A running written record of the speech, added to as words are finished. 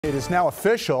It is now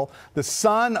official. The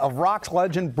son of rock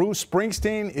legend Bruce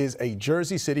Springsteen is a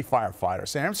Jersey City firefighter.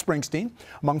 Sam Springsteen,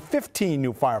 among 15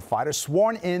 new firefighters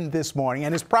sworn in this morning,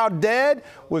 and his proud dad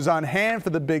was on hand for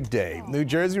the big day. New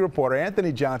Jersey reporter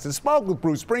Anthony Johnson spoke with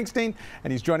Bruce Springsteen,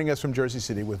 and he's joining us from Jersey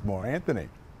City with more. Anthony.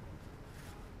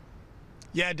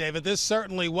 Yeah, David, this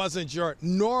certainly wasn't your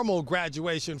normal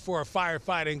graduation for a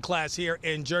firefighting class here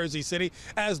in Jersey City,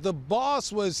 as the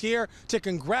boss was here to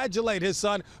congratulate his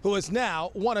son, who is now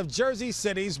one of Jersey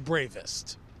City's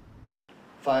bravest.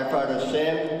 Firefighter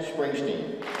Sam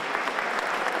Springsteen.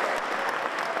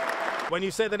 When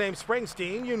you say the name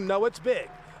Springsteen, you know it's big.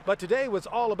 But today was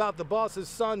all about the boss's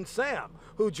son, Sam,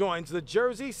 who joins the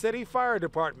Jersey City Fire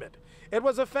Department. It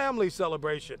was a family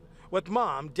celebration, with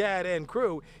mom, dad, and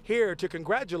crew here to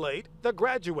congratulate the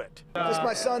graduate. It's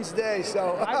my son's day,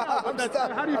 so how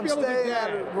do you feel staying at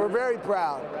it. We're very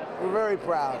proud. We're very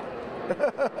proud.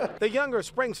 The younger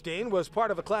Springsteen was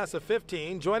part of a class of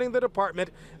 15 joining the department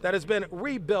that has been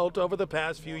rebuilt over the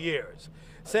past few years.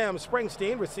 Sam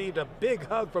Springsteen received a big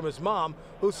hug from his mom,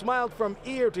 who smiled from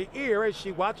ear to ear as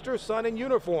she watched her son in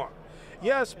uniform.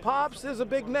 Yes, Pops is a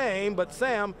big name, but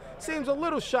Sam seems a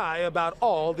little shy about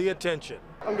all the attention.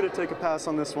 I'm going to take a pass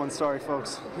on this one. Sorry,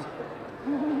 folks.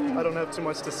 I don't have too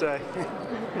much to say.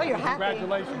 Well, you're happy.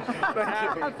 Congratulations.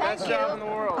 Thank you. Best job in the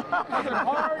world. Was it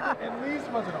hard, at least,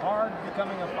 was it hard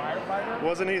becoming a firefighter? It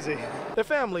wasn't easy. The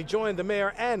family joined the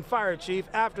mayor and fire chief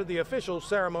after the official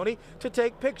ceremony to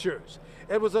take pictures.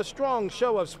 It was a strong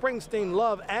show of Springsteen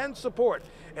love and support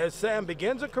as Sam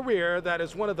begins a career that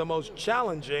is one of the most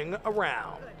challenging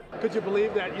around. Could you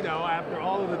believe that, after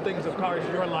all of the things of course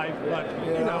your life, but,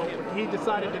 he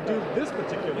decided to do this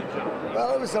particular job?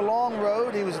 Well, it was a long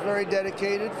road. He was very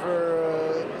dedicated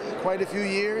for quite a few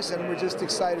years, and we're just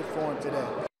excited for him today.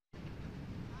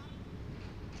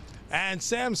 And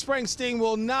Sam Springsteen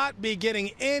will not be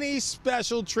getting any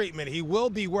special treatment. He will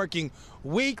be working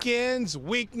weekends,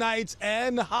 weeknights,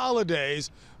 and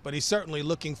holidays, but he's certainly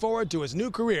looking forward to his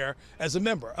new career as a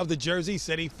member of the Jersey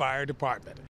City Fire Department.